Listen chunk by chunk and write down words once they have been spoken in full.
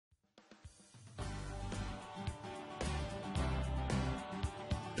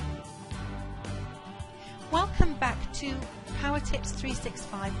back to Power Tips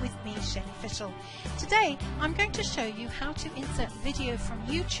 365 with me, Shane Fishel. Today I'm going to show you how to insert video from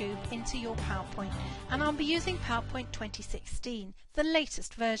YouTube into your PowerPoint, and I'll be using PowerPoint 2016, the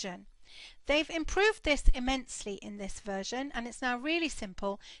latest version. They've improved this immensely in this version, and it's now really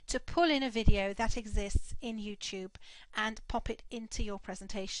simple to pull in a video that exists in YouTube and pop it into your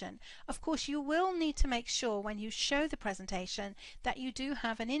presentation. Of course, you will need to make sure when you show the presentation that you do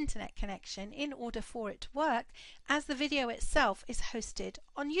have an internet connection in order for it to work, as the video itself is hosted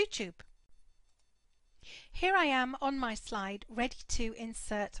on YouTube. Here I am on my slide, ready to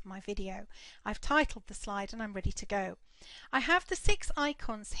insert my video. I've titled the slide and I'm ready to go. I have the 6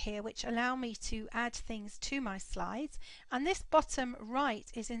 icons here which allow me to add things to my slides, and this bottom right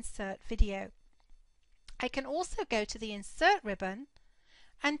is Insert Video. I can also go to the Insert ribbon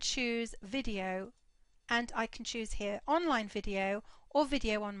and choose Video, and I can choose here Online Video or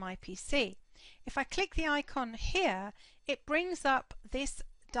Video on my PC. If I click the icon here, it brings up this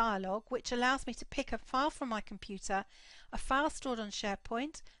dialog which allows me to pick a file from my computer, a file stored on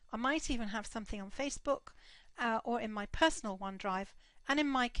SharePoint. I might even have something on Facebook or in my personal OneDrive, and in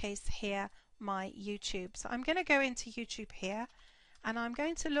my case here, my YouTube. So I'm going to go into YouTube here, and I'm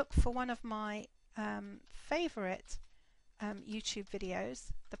going to look for one of my favorite YouTube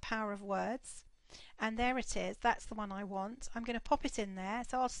videos, The Power of Words, and there it is. That's the one I want. I'm going to pop it in there,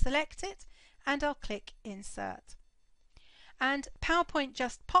 so I'll select it and I'll click Insert. And PowerPoint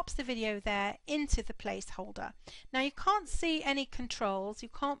just pops the video there into the placeholder. Now you can't see any controls, you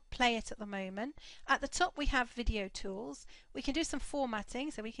can't play it at the moment. At the top we have video tools. We can do some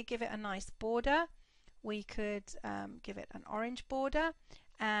formatting, so we could give it a nice border. We could give it an orange border,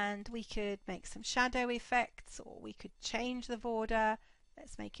 and we could make some shadow effects, or we could change the border.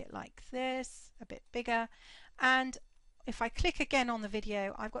 Let's make it like this, a bit bigger. And if I click again on the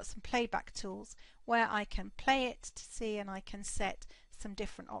video, I've got some playback tools where I can play it to see, and I can set some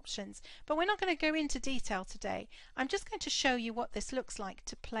different options. But we're not going to go into detail today. I'm just going to show you what this looks like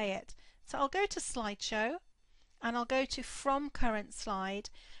to play it. So I'll go to Slideshow, and I'll go to From Current Slide,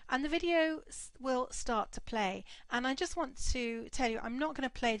 and the video will start to play. And I just want to tell you, I'm not going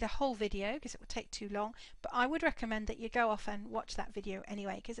to play the whole video because it would take too long, but I would recommend that you go off and watch that video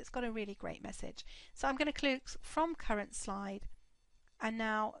anyway, because it's got a really great message. So I'm going to click From Current Slide, and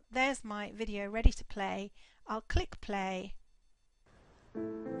now there's my video ready to play. I'll click play.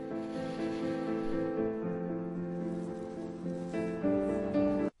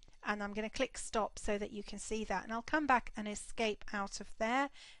 And I'm going to click stop so that you can see that, and I'll come back and escape out of there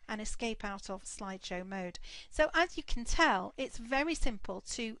and escape out of slideshow mode. So as you can tell, it's very simple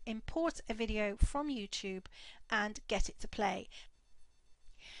to import a video from YouTube and get it to play.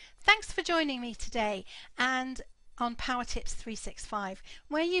 Thanks for joining me today and on Power Tips 365,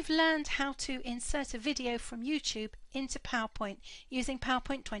 where you've learned how to insert a video from YouTube into PowerPoint using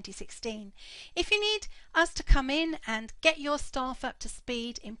PowerPoint 2016. If you need us to come in and get your staff up to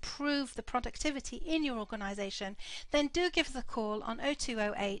speed, improve the productivity in your organisation, then do give us a call on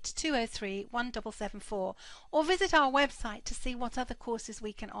 0208 203 1774, or visit our website to see what other courses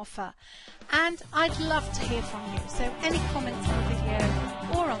we can offer. And I'd love to hear from you, so any comments on the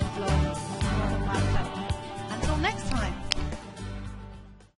video or on the blog,